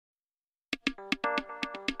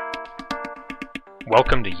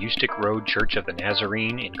Welcome to Ustick Road Church of the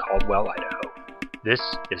Nazarene in Caldwell, Idaho. This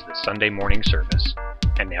is the Sunday morning service.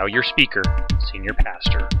 And now your speaker, Senior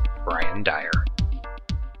Pastor Brian Dyer.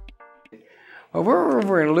 Well, we're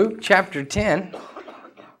over in Luke chapter 10.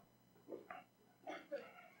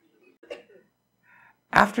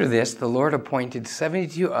 After this, the Lord appointed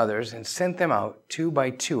 72 others and sent them out 2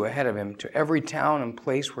 by 2 ahead of him to every town and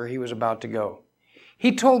place where he was about to go.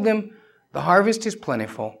 He told them, "The harvest is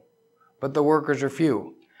plentiful, but the workers are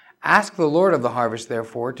few. Ask the Lord of the harvest,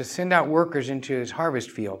 therefore, to send out workers into his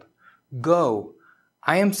harvest field. Go,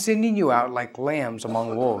 I am sending you out like lambs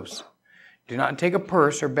among wolves. Do not take a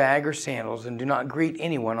purse or bag or sandals, and do not greet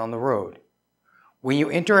anyone on the road. When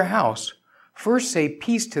you enter a house, first say,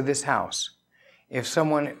 'Peace to this house.' If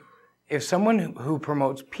someone who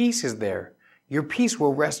promotes peace is there, your peace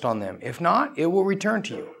will rest on them. If not, it will return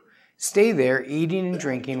to you. Stay there, eating and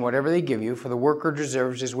drinking whatever they give you, for the worker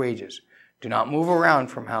deserves his wages. Do not move around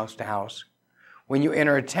from house to house. When you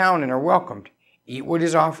enter a town and are welcomed, eat what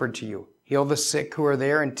is offered to you. Heal the sick who are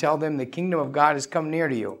there and tell them the kingdom of God has come near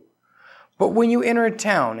to you. But when you enter a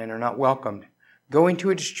town and are not welcomed, go into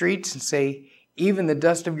its streets and say, 'Even the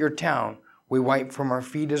dust of your town we wipe from our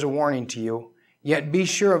feet as a warning to you. Yet be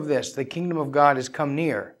sure of this, the kingdom of God has come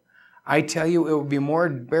near.' I tell you, it will be more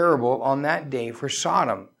bearable on that day for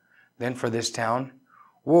Sodom than for this town.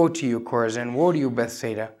 Woe to you, Chorazin! Woe to you,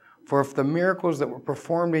 Bethsaida! For if the miracles that were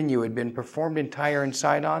performed in you had been performed in Tyre and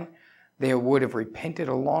Sidon, they would have repented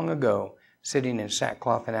long ago, sitting in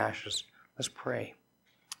sackcloth and ashes." Let's pray.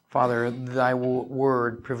 Father, thy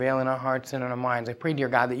word prevail in our hearts and in our minds. I pray, dear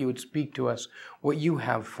God, that you would speak to us what you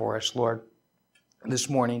have for us, Lord. This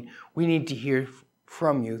morning, we need to hear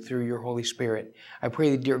from you through your Holy Spirit. I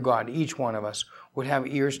pray that, dear God, each one of us would have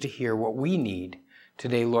ears to hear what we need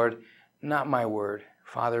today, Lord. Not my word.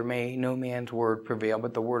 Father, may no man's word prevail,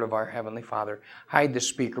 but the word of our Heavenly Father. Hide the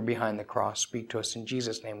speaker behind the cross. Speak to us in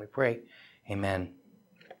Jesus' name we pray. Amen.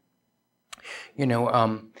 You know,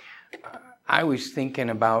 I was thinking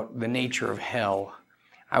about the nature of hell.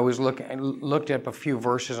 I looked up a few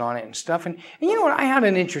verses on it and stuff, and you know what? I had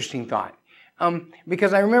an interesting thought.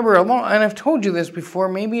 Because I remember and I've told you this before,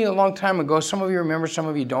 maybe a long time ago, some of you remember, some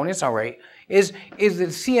of you don't, it's all right, is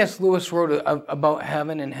that C.S. Lewis wrote about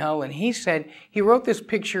heaven and hell, and he wrote this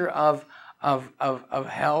picture of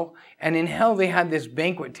hell, and in hell they had this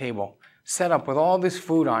banquet table set up with all this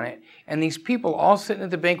food on it, and these people all sitting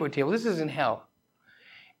at the banquet table. This is in hell.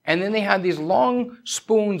 And then they had these long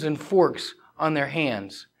spoons and forks on their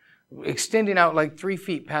hands, extending out like 3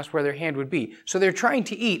 feet past where their hand would be. So they're trying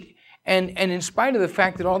to eat. And in spite of the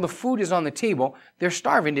fact that all the food is on the table, they're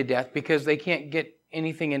starving to death because they can't get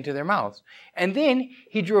anything into their mouths. And then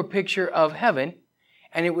he drew a picture of heaven,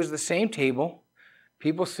 and it was the same table,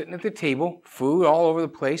 people sitting at the table, food all over the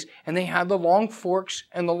place, and they had the long forks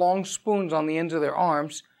and the long spoons on the ends of their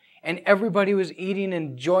arms, and everybody was eating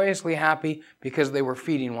and joyously happy because they were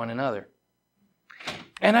feeding one another.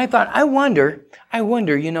 And I thought, I wonder,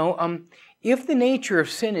 if the nature of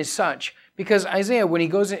sin is such. Because Isaiah, when he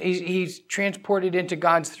goes, he's transported into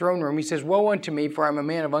God's throne room. He says, "Woe unto me, for I'm a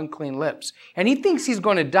man of unclean lips." And he thinks he's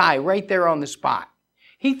going to die right there on the spot.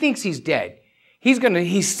 He thinks he's dead. He's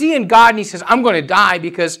seeing God, and he says, "I'm going to die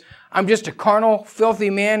because I'm just a carnal, filthy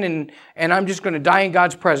man, and I'm just going to die in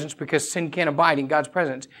God's presence because sin can't abide in God's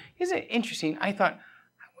presence." Isn't it interesting? I thought,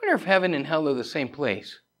 I wonder if heaven and hell are the same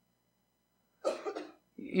place.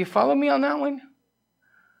 You follow me on that one?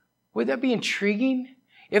 Would that be intriguing?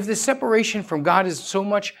 If the separation from God is so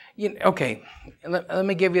much, okay, let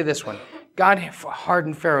me give you this one. God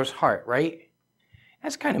hardened Pharaoh's heart, right?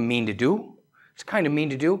 That's kind of mean to do. It's kind of mean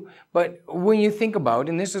to do. But when you think about,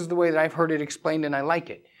 and this is the way that I've heard it explained and I like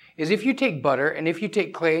it, is if you take butter and if you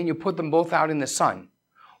take clay and you put them both out in the sun,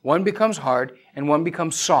 one becomes hard and one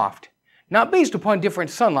becomes soft. Not based upon different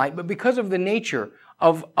sunlight, but because of the nature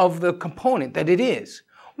of the component that it is.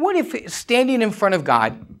 What if standing in front of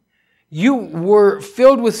God, you were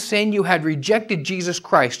filled with sin, you had rejected Jesus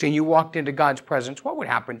Christ, and you walked into God's presence? What would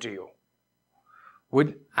happen to you?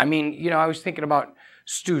 I was thinking about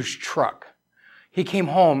Stu's truck. He came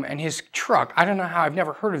home, and his truck, I don't know how, I've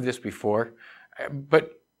never heard of this before,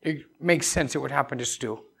 but it makes sense it would happen to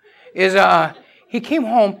Stu, he came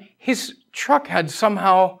home, his truck had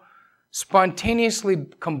somehow spontaneously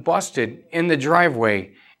combusted in the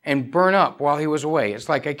driveway and burned up while he was away. It's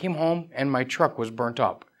like I came home, and my truck was burnt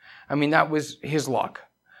up. That was his luck.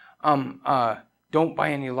 Don't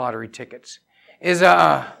buy any lottery tickets.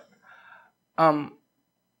 I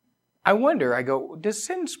wonder, does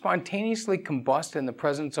sin spontaneously combust in the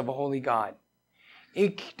presence of a holy God?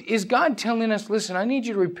 Is God telling us, listen, I need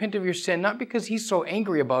you to repent of your sin, not because he's so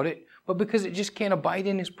angry about it, but because it just can't abide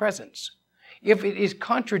in His presence. If it is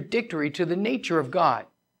contradictory to the nature of God.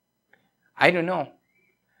 I don't know.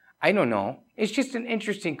 It's just an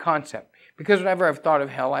interesting concept. Because whenever I've thought of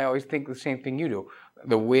hell, I always think the same thing you do.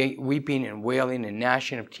 The weeping and wailing and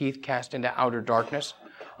gnashing of teeth cast into outer darkness.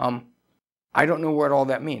 I don't know what all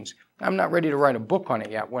that means. I'm not ready to write a book on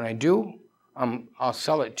it yet. When I do, I'll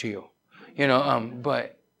sell it to you.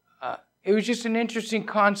 But it was just an interesting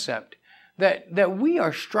concept that we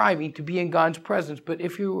are striving to be in God's presence. But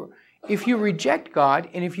if you reject God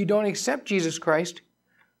and if you don't accept Jesus Christ,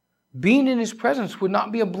 being in His presence would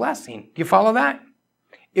not be a blessing. Do you follow that?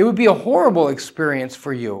 It would be a horrible experience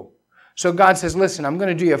for you. So God says, listen, I'm going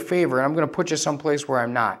to do you a favor and I'm going to put you someplace where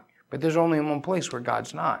I'm not. But there's only one place where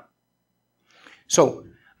God's not. So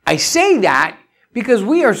I say that because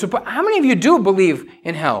we are supposed... How many of you do believe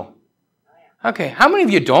in hell? Okay, how many of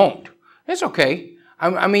you don't? It's okay.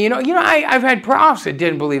 I've had profs that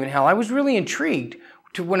didn't believe in hell. I was really intrigued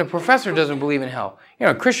to when a professor doesn't believe in hell.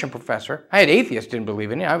 A Christian professor. I had atheists didn't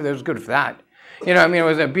believe in it. That was good for that. I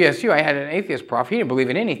was at BSU. I had an atheist prof. He didn't believe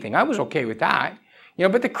in anything. I was okay with that.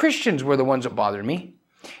 But the Christians were the ones that bothered me.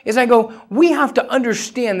 I go, we have to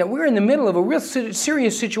understand that we're in the middle of a real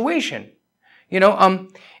serious situation.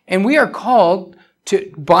 And we are called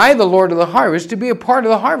by the Lord of the harvest to be a part of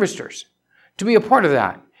the harvesters. To be a part of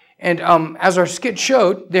that. And as our skit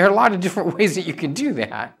showed, there are a lot of different ways that you can do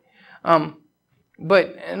that.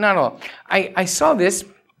 But not all. I saw this.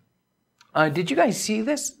 Did you guys see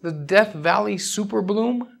this? The Death Valley super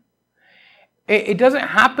bloom? It doesn't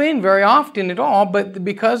happen very often at all, but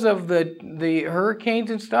because of the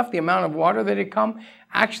hurricanes and stuff, the amount of water that had come,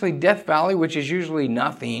 actually Death Valley, which is usually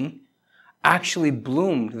nothing, actually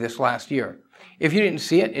bloomed this last year. If you didn't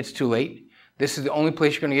see it, it's too late. This is the only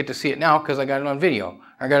place you're going to get to see it now because I got it on video.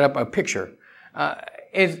 I got up a picture.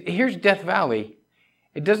 Here's Death Valley.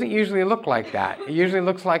 It doesn't usually look like that. It usually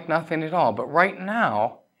looks like nothing at all. But right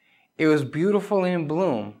now, it was beautiful in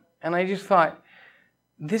bloom. And I just thought,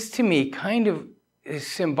 this to me kind of is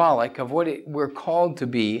symbolic of what we're called to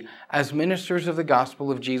be as ministers of the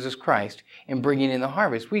gospel of Jesus Christ in bringing in the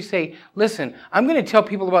harvest. We say, listen, I'm going to tell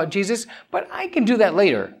people about Jesus, but I can do that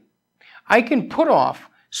later. I can put off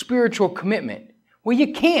spiritual commitment. Well,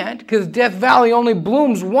 you can't because Death Valley only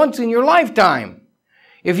blooms once in your lifetime.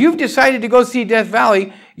 If you've decided to go see Death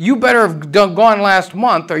Valley, you better have gone last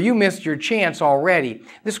month or you missed your chance already.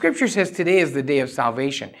 The scripture says today is the day of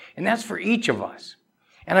salvation, and that's for each of us.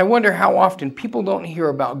 And I wonder how often people don't hear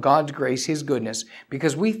about God's grace, His goodness,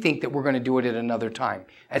 because we think that we're going to do it at another time.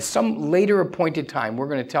 At some later appointed time, we're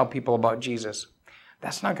going to tell people about Jesus.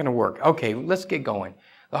 That's not going to work. Okay, let's get going.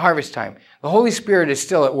 The harvest time. The Holy Spirit is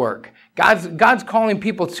still at work. God's calling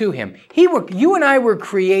people to Him. You and I were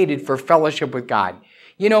created for fellowship with God.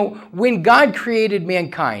 When God created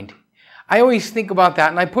mankind, I always think about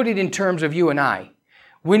that, and I put it in terms of you and I.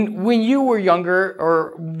 When you were younger,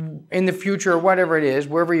 or in the future, or whatever it is,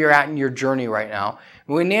 wherever you're at in your journey right now,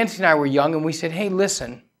 when Nancy and I were young, and we said, hey,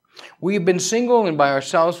 listen, we've been single and by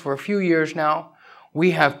ourselves for a few years now.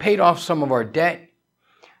 We have paid off some of our debt.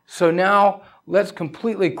 So now, let's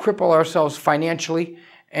completely cripple ourselves financially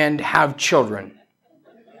and have children.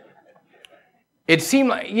 It seemed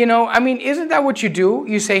like, isn't that what you do?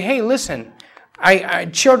 You say, hey, listen,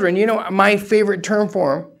 children, my favorite term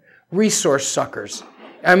for them, resource suckers.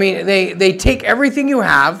 They take everything you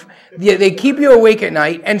have, they keep you awake at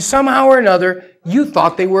night, and somehow or another, you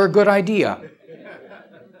thought they were a good idea.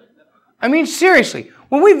 Seriously,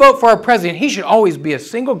 when we vote for our president, he should always be a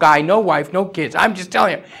single guy, no wife, no kids. I'm just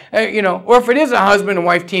telling you, or if it is a husband and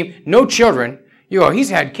wife team, no children, he's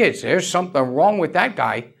had kids. There's something wrong with that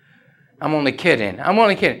guy. I'm only kidding.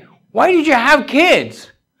 Why did you have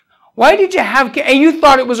kids? Why did you have kids? And you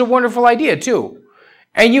thought it was a wonderful idea too.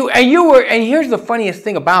 And here's the funniest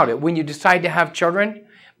thing about it. When you decide to have children,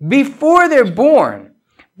 before they are born,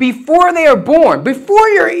 before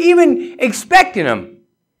you're even expecting them,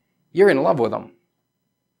 you're in love with them.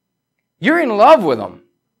 You're in love with them.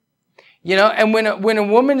 And when a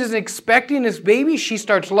woman is expecting this baby, she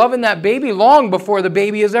starts loving that baby long before the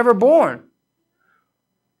baby is ever born.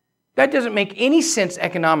 That doesn't make any sense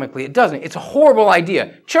economically. It doesn't. It's a horrible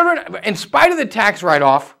idea. Children, in spite of the tax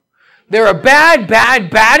write-off, they're a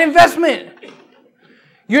bad investment.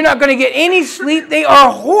 You're not going to get any sleep. They are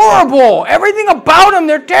horrible. Everything about them,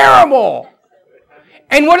 they're terrible.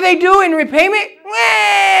 And what do they do in repayment?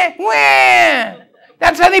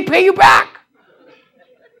 That's how they pay you back.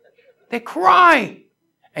 They cry.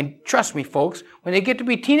 And trust me, folks, when they get to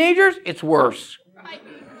be teenagers, it's worse.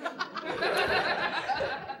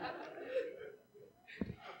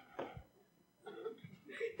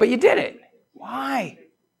 But you did it. Why?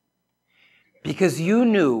 because you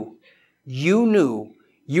knew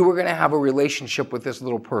you were going to have a relationship with this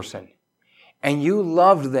little person. And you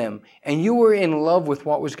loved them. And you were in love with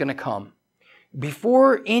what was going to come.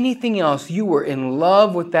 Before anything else, you were in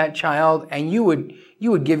love with that child, and you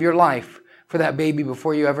would give your life for that baby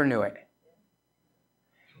before you ever knew it.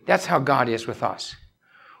 That's how God is with us.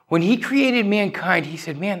 When He created mankind, He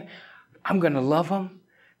said, man, I'm going to love them.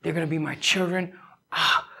 They're going to be my children.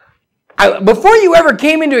 Before you ever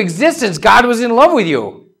came into existence, God was in love with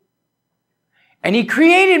you. And He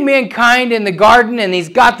created mankind in the garden, and He's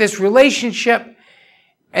got this relationship,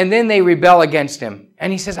 and then they rebel against Him.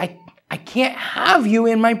 And He says, I can't have you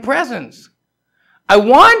in my presence. I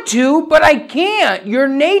want to, but I can't. Your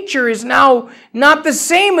nature is now not the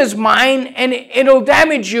same as mine, and it'll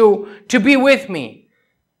damage you to be with me.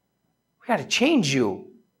 We've got to change you.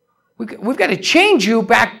 We've got to change you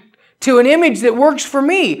back to an image that works for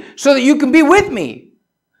me so that you can be with me.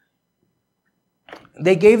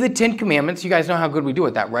 They gave the 10 Commandments. You guys know how good we do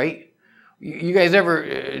at that, right? You guys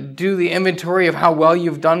ever do the inventory of how well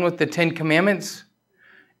you've done with the 10 Commandments?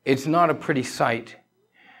 It's not a pretty sight.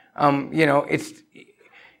 It's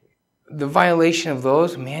the violation of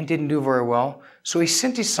those, man didn't do very well. So He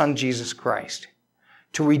sent His Son, Jesus Christ,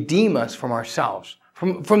 to redeem us from ourselves,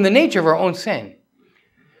 from the nature of our own sin.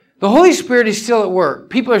 The Holy Spirit is still at work.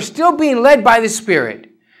 People are still being led by the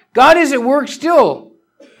Spirit. God is at work still,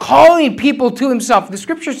 calling people to Himself. The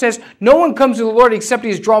Scripture says, no one comes to the Lord except he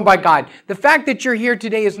is drawn by God. The fact that you're here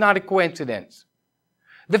today is not a coincidence.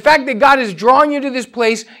 The fact that God is drawing you to this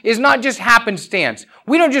place is not just happenstance.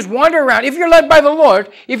 We don't just wander around. If you're led by the Lord,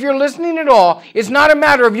 if you're listening at all, it's not a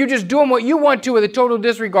matter of you just doing what you want to with a total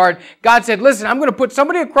disregard. God said, listen, I'm going to put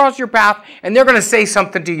somebody across your path, and they're going to say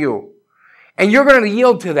something to you. And you're going to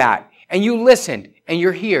yield to that. And you listened, and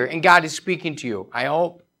you're here, and God is speaking to you. I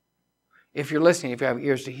hope. If you're listening, if you have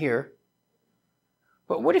ears to hear.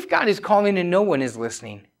 But what if God is calling and no one is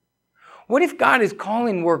listening? What if God is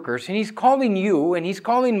calling workers, and He's calling you, and He's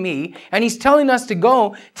calling me, and He's telling us to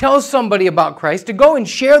go tell somebody about Christ, to go and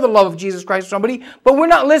share the love of Jesus Christ with somebody, but we're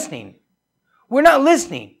not listening. We're not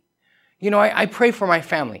listening. I pray for my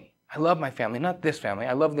family. I love my family, not this family.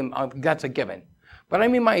 I love them. That's a given. But I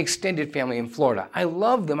mean my extended family in Florida. I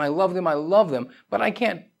love them. I love them. I love them. But I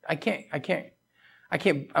can't,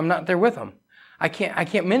 I'm not there with them. I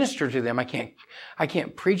can't minister to them. I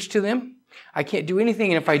can't preach to them. I can't do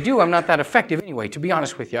anything. And if I do, I'm not that effective anyway, to be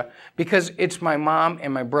honest with you, because it's my mom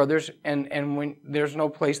and my brothers. And when there's no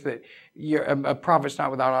place that a prophet's not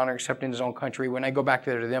without honor except in his own country. When I go back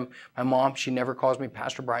there to them, my mom, she never calls me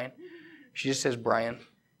Pastor Brian. She just says Brian.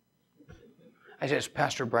 I said, it's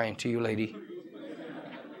Pastor Brian to you, lady.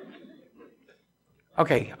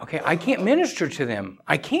 Okay, I can't minister to them.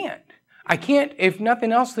 I can't, if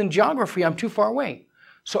nothing else than geography, I'm too far away.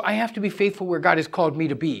 So I have to be faithful where God has called me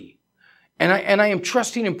to be. And I am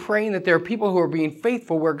trusting and praying that there are people who are being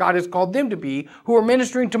faithful where God has called them to be, who are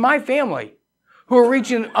ministering to my family, who are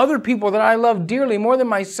reaching other people that I love dearly more than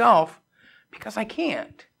myself, because I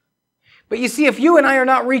can't. But you see, if you and I are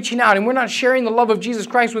not reaching out and we're not sharing the love of Jesus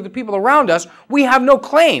Christ with the people around us, we have no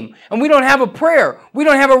claim. And we don't have a prayer. We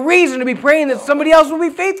don't have a reason to be praying that somebody else will be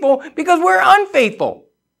faithful because we're unfaithful.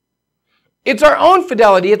 It's our own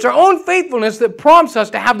fidelity, it's our own faithfulness that prompts us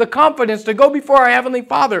to have the confidence to go before our Heavenly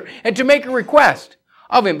Father and to make a request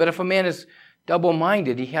of Him. But if a man is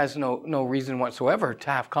double-minded, he has no reason whatsoever to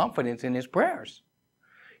have confidence in his prayers.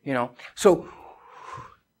 So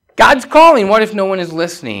God's calling. What if no one is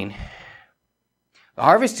listening? The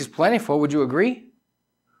harvest is plentiful. Would you agree?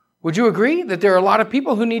 Would you agree that there are a lot of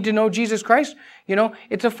people who need to know Jesus Christ?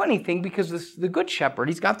 It's a funny thing because the good shepherd,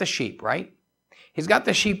 he's got the sheep, right? He's got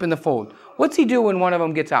the sheep in the fold. What's he do when one of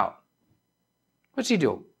them gets out? What's he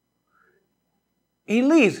do? He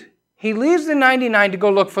leaves. He leaves the 99 to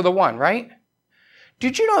go look for the one, right?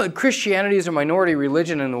 Did you know that Christianity is a minority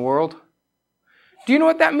religion in the world? Do you know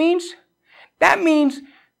what that means? That means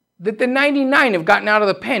that the 99 have gotten out of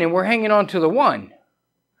the pen and we're hanging on to the one.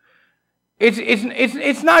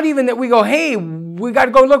 It's not even that we go, hey, we got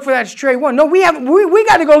to go look for that stray one. No, we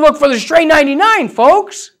got to go look for the stray 99,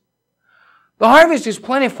 folks. The harvest is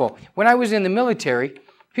plentiful. When I was in the military,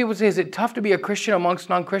 people say, is it tough to be a Christian amongst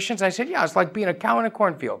non-Christians? I said, yeah, it's like being a cow in a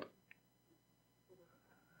cornfield.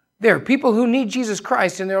 There are people who need Jesus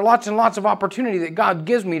Christ, and there are lots and lots of opportunity that God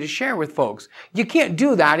gives me to share with folks. You can't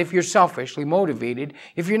do that if you're selfishly motivated,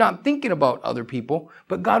 if you're not thinking about other people,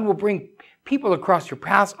 but God will bring people across your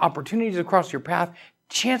path, opportunities across your path,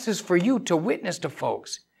 chances for you to witness to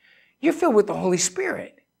folks. You're filled with the Holy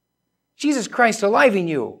Spirit. Jesus Christ alive in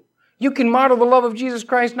you. You can model the love of Jesus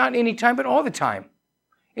Christ not any time, but all the time.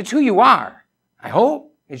 It's who you are, I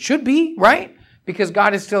hope. It should be, right? Because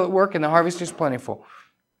God is still at work and the harvest is plentiful.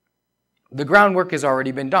 The groundwork has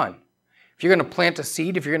already been done. If you're going to plant a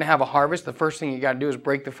seed, if you're going to have a harvest, the first thing you got to do is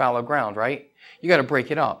break the fallow ground, right? You got to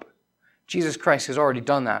break it up. Jesus Christ has already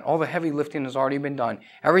done that. All the heavy lifting has already been done.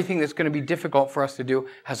 Everything that's going to be difficult for us to do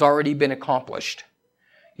has already been accomplished.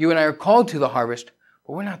 You and I are called to the harvest,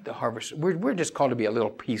 but we're not the harvest. We're just called to be a little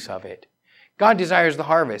piece of it. God desires the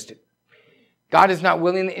harvest. God is not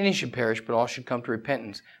willing that any should perish, but all should come to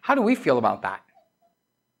repentance. How do we feel about that?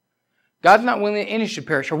 God's not willing that any should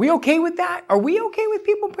perish. Are we okay with that? Are we okay with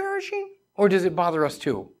people perishing? Or does it bother us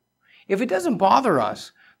too? If it doesn't bother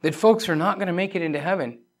us that folks are not going to make it into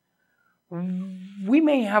heaven, we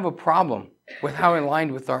may have a problem with how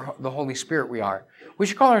aligned with the Holy Spirit we are. We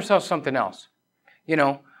should call ourselves something else.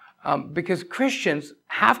 Because Christians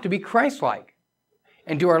have to be Christ-like.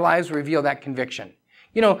 And do our lives reveal that conviction?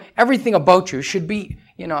 Everything about you should be,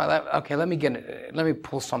 okay, let me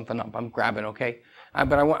pull something up. I'm grabbing, okay?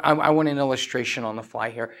 But I want an illustration on the fly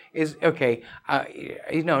here.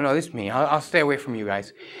 No, this is me. I'll stay away from you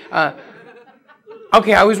guys.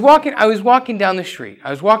 Okay, I was walking down the street.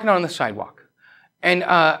 I was walking on the sidewalk. And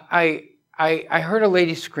I heard a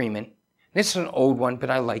lady screaming. This is an old one, but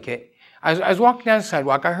I like it. I was walking down the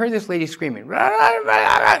sidewalk. I heard this lady screaming.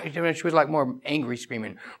 She was like more angry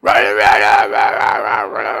screaming. I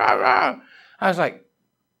was like,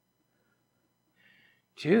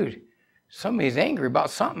 dude, somebody's angry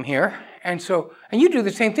about something here. And you do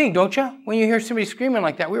the same thing, don't you? When you hear somebody screaming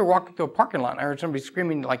like that, we were walking through a parking lot and I heard somebody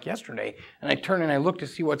screaming like yesterday. And I turned and I looked to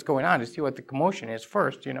see what's going on, to see what the commotion is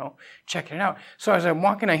first, checking it out. So as I'm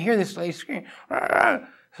walking, I hear this lady screaming.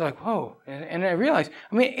 It's like, whoa. And I realized,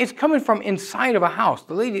 it's coming from inside of a house.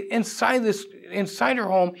 The lady inside her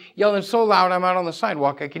home yelling so loud, I'm out on the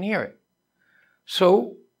sidewalk, I can hear it.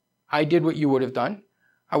 So I did what you would have done.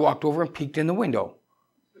 I walked over and peeked in the window.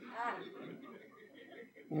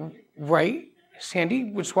 Right, Sandy?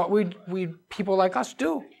 Which is what we people like us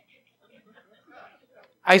do.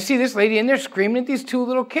 I see this lady in there screaming at these two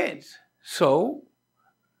little kids. So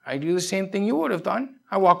I do the same thing you would have done.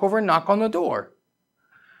 I walk over and knock on the door.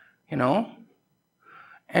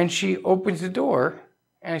 And she opens the door,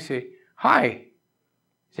 and I say, hi,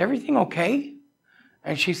 is everything okay?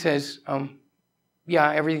 And she says,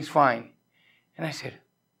 yeah, everything's fine. And I said,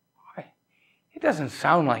 it doesn't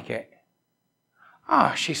sound like it.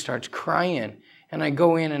 She starts crying. And I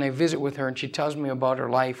go in and I visit with her, and she tells me about her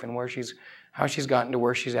life and how she's gotten to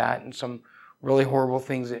where she's at and some really horrible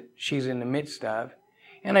things that she's in the midst of.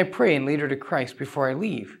 And I pray and lead her to Christ before I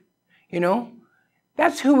leave.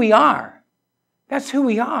 That's who we are. That's who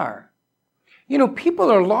we are. People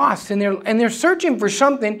are lost and they're searching for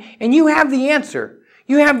something, and you have the answer.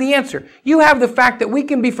 You have the answer. You have the fact that we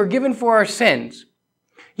can be forgiven for our sins.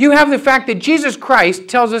 You have the fact that Jesus Christ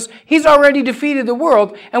tells us He's already defeated the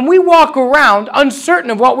world, and we walk around uncertain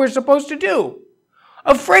of what we're supposed to do.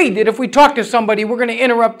 Afraid that if we talk to somebody, we're going to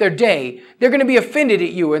interrupt their day. They're going to be offended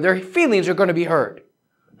at you, or their feelings are going to be hurt.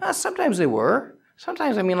 Sometimes they were.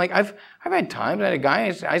 Sometimes, I've had times, I had a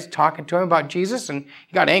guy, I was talking to him about Jesus, and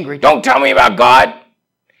he got angry. Don't tell me about God!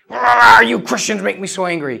 You Christians make me so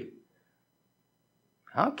angry.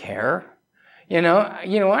 I don't care. You know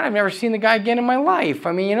what? I've never seen the guy again in my life.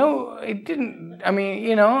 I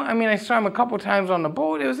saw him a couple times on the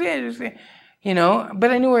boat. It was it.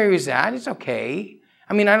 But I knew where he was at. It's okay.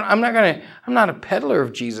 I'm not a peddler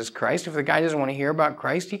of Jesus Christ. If the guy doesn't want to hear about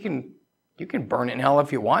Christ, you can burn it in hell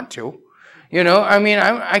if you want to.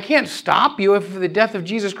 I can't stop you if the death of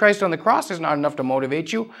Jesus Christ on the cross is not enough to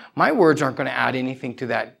motivate you. My words aren't going to add anything to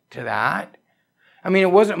that.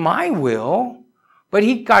 It wasn't my will, but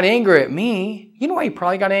he got angry at me. You know why he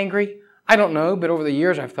probably got angry? I don't know, but over the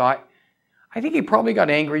years I've thought, I think he probably got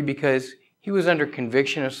angry because he was under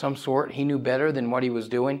conviction of some sort. He knew better than what he was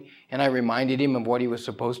doing, and I reminded him of what he was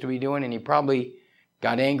supposed to be doing, and he probably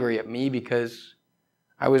got angry at me because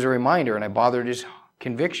I was a reminder and I bothered his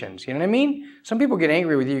convictions. You know what I mean? Some people get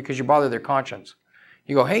angry with you because you bother their conscience.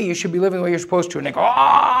 You go, hey, you should be living the way you're supposed to. And they go,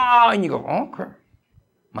 and you go, okay,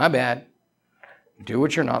 my bad. Do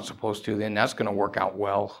what you're not supposed to, then that's going to work out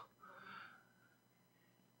well.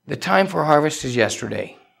 The time for harvest is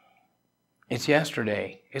yesterday. It's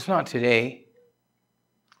yesterday. It's not today.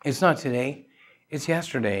 It's not today. It's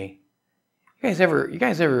yesterday. You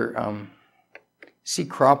guys ever see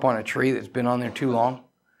crop on a tree that's been on there too long?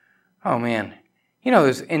 Oh man.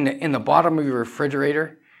 There's in the bottom of your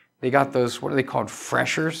refrigerator, they got those, what are they called?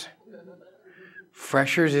 Freshers?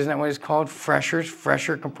 Freshers, isn't that what it's called? Freshers,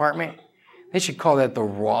 fresher compartment. They should call that the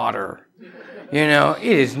rotter. It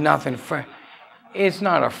is nothing fresh. It's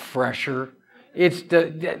not a fresher.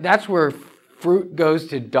 That's where fruit goes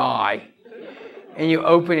to die. And you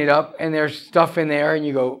open it up and there's stuff in there and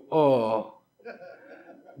you go, oh,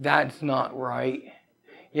 that's not right.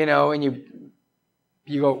 You know, and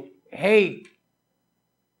you go, hey,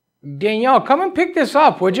 Danielle, come and pick this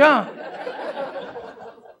up, would ya?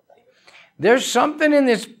 There's something in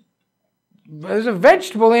this, there's a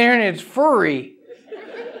vegetable in here and it's furry.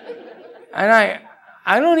 And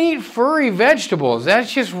I don't eat furry vegetables.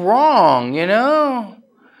 That's just wrong, you know?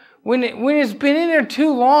 When it's been in there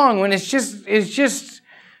too long, when it's just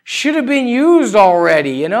should have been used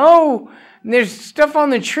already, you know? And there's stuff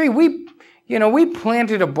on the tree. We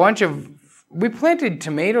planted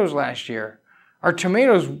tomatoes last year. Our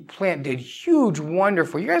tomatoes plant did huge,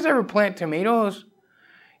 wonderful. You guys ever plant tomatoes?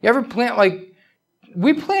 You ever plant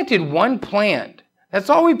we planted one plant. That's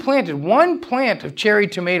all we planted, one plant of cherry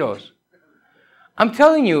tomatoes. I'm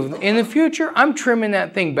telling you, in the future, I'm trimming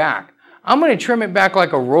that thing back. I'm going to trim it back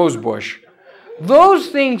like a rose bush. Those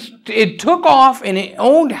things, it took off and it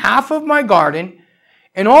owned half of my garden.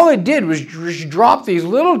 And all it did was drop these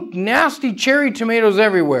little nasty cherry tomatoes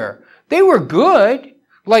everywhere. They were good,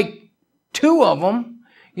 like 2 of them,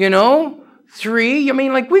 you know, 3. I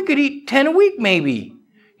mean, like we could eat 10 a week maybe.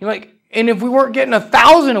 And if we weren't getting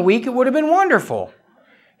 1,000 a week, it would have been wonderful,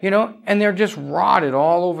 you know. And they're just rotted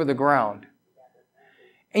all over the ground.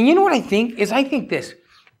 And you know what I think is? I think this.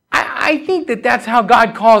 I think that that's how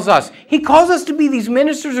God calls us. He calls us to be these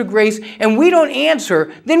ministers of grace, and we don't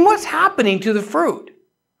answer. Then what's happening to the fruit?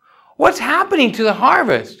 What's happening to the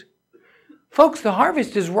harvest? Folks, the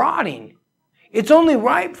harvest is rotting. It's only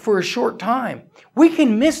ripe for a short time. We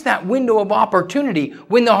can miss that window of opportunity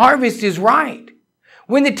when the harvest is right.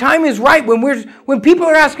 When the time is right, when people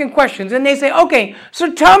are asking questions and they say, okay,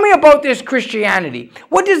 so tell me about this Christianity.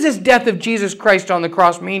 What does this death of Jesus Christ on the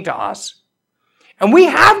cross mean to us? And we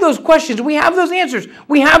have those questions. We have those answers.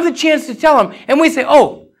 We have the chance to tell them. And we say,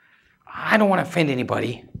 oh, I don't want to offend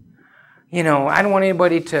anybody. You know, I don't want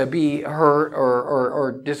anybody to be hurt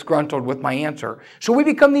or disgruntled with my answer. So we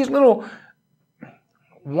become these little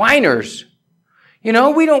whiners. You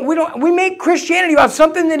know, we make Christianity about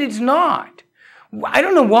something that it's not. I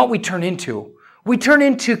don't know what we turn into. We turn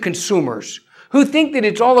into consumers who think that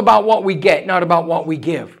it's all about what we get, not about what we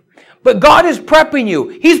give. But God is prepping you.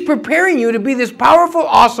 He's preparing you to be this powerful,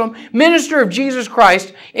 awesome minister of Jesus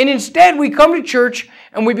Christ. And instead, we come to church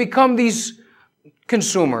and we become these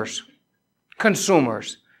consumers.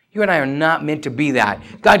 Consumers. You and I are not meant to be that.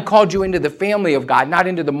 God called you into the family of God, not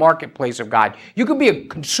into the marketplace of God. You can be a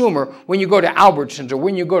consumer when you go to Albertsons or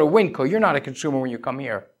when you go to Winco. You're not a consumer when you come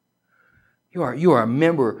here. You are a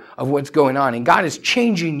member of what's going on, and God is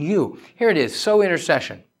changing you. Here it is, sow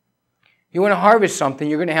intercession. You want to harvest something,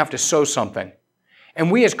 you're going to have to sow something.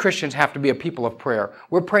 And we as Christians have to be a people of prayer.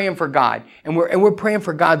 We're praying for God, and we're praying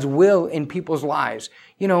for God's will in people's lives.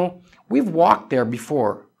 You know, we've walked there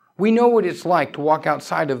before. We know what it's like to walk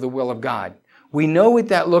outside of the will of God. We know what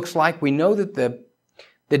that looks like. We know that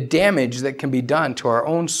the damage that can be done to our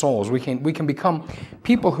own souls. We can become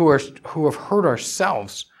people who have hurt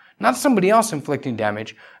ourselves. Not somebody else inflicting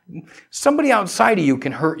damage. Somebody outside of you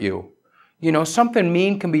can hurt you. You know, something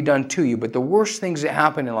mean can be done to you, but the worst things that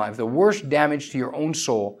happen in life, the worst damage to your own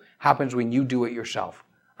soul happens when you do it yourself.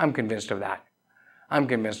 I'm convinced of that. I'm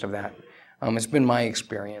convinced of that. It's been my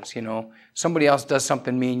experience, you know. Somebody else does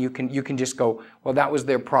something mean, you can just go, well, that was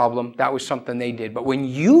their problem. That was something they did. But when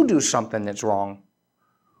you do something that's wrong,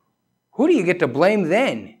 who do you get to blame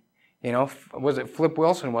then? You know, was it Flip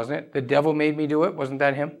Wilson, wasn't it? The devil made me do it. Wasn't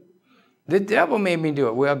that him? The devil made me do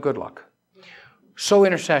it. Well, good luck. Sow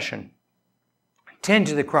intercession. Tend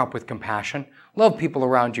to the crop with compassion. Love people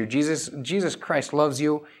around you. Jesus Christ loves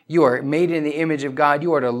you. You are made in the image of God.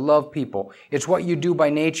 You are to love people. It's what you do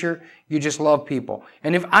by nature. You just love people.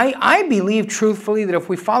 And if I believe truthfully that if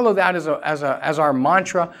we follow that as our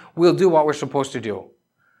mantra, we'll do what we're supposed to do.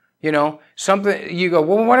 You know, something you go,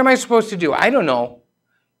 well, what am I supposed to do? I don't know.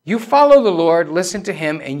 You follow the Lord, listen to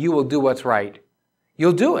Him, and you will do what's right.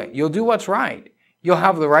 You'll do it. You'll do what's right. You'll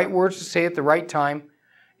have the right words to say at the right time,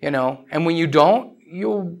 you know. And when you don't,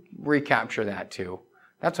 you'll recapture that too.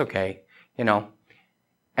 That's okay, you know.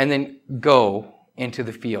 And then go into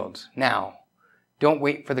the fields. Now, don't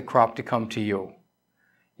wait for the crop to come to you.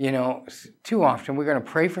 You know, too often we're going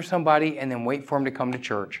to pray for somebody and then wait for them to come to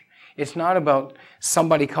church. It's not about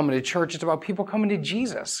somebody coming to church. It's about people coming to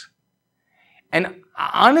Jesus. And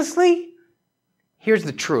honestly, here's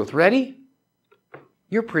the truth. Ready?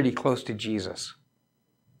 You're pretty close to Jesus.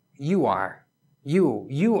 You are.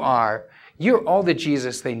 You are. You're all the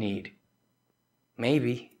Jesus they need.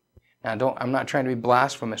 Maybe. Now, I'm not trying to be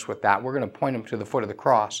blasphemous with that. We're going to point them to the foot of the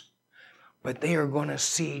cross. but they are going to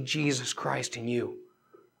see Jesus Christ in you.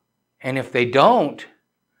 And if they don't,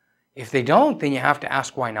 then you have to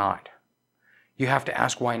ask why not. You have to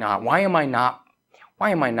ask why not. Why am I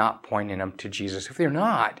not pointing them to Jesus? If they're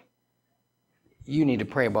not, you need to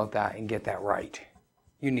pray about that and get that right.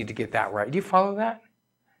 You need to get that right. Do you follow that?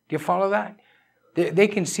 Do you follow that? They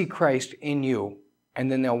can see Christ in you,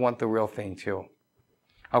 and then they'll want the real thing too.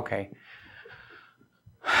 Okay.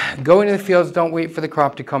 Go into the fields, don't wait for the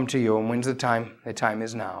crop to come to you. And when's the time? The time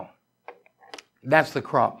is now. That's the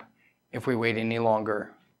crop if we wait any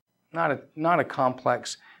longer. Not a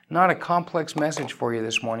complex message for you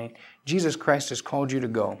this morning. Jesus Christ has called you to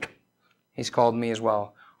go. He's called me as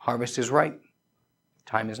well. Harvest is ripe.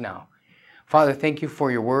 Time is now. Father, thank you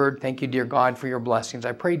for your word. Thank you, dear God, for your blessings.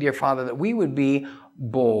 I pray, dear Father, that we would be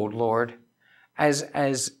bold, Lord, as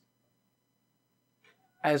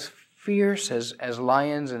fierce as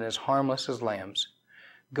lions and as harmless as lambs.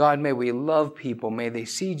 God, may we love people. May they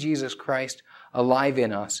see Jesus Christ alive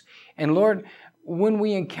in us. And Lord, when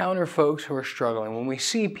we encounter folks who are struggling, when we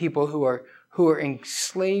see people who are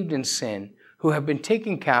enslaved in sin, who have been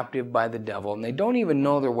taken captive by the devil, and they don't even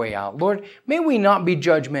know their way out, Lord, may we not be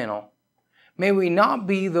judgmental. May we not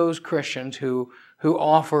be those Christians who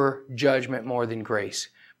offer judgment more than grace.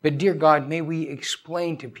 But dear God, may we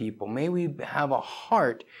explain to people, may we have a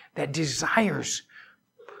heart that desires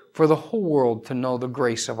for the whole world to know the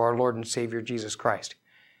grace of our Lord and Savior Jesus Christ.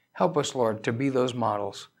 Help us, Lord, to be those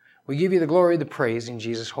models. We give you the glory, the praise in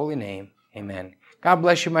Jesus' holy name. Amen. God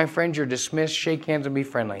bless you, my friends. You're dismissed. Shake hands and be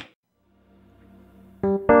friendly.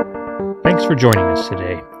 Thanks for joining us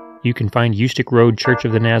today. You can find Ustick Road Church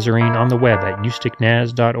of the Nazarene on the web at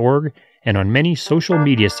usticknaz.org and on many social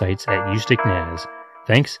media sites at usticknaz.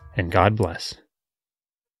 Thanks, and God bless.